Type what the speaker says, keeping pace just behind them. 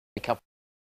Cup.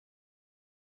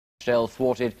 Rochdale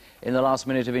thwarted in the last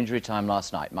minute of injury time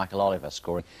last night. Michael Oliver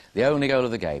scoring the only goal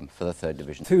of the game for the third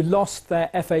division. Who lost their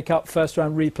FA Cup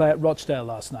first-round replay at Rochdale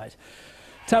last night.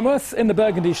 Tamworth, in the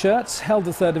burgundy shirts, held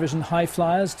the third division High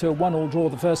Flyers to a 1-1 draw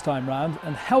the first time round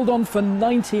and held on for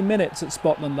 90 minutes at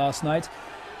Spotland last night.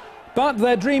 But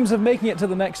their dreams of making it to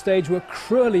the next stage were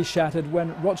cruelly shattered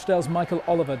when Rochdale's Michael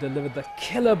Oliver delivered the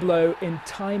killer blow in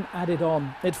time added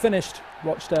on. It finished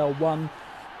Rochdale 1,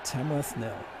 Tamworth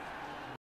 0.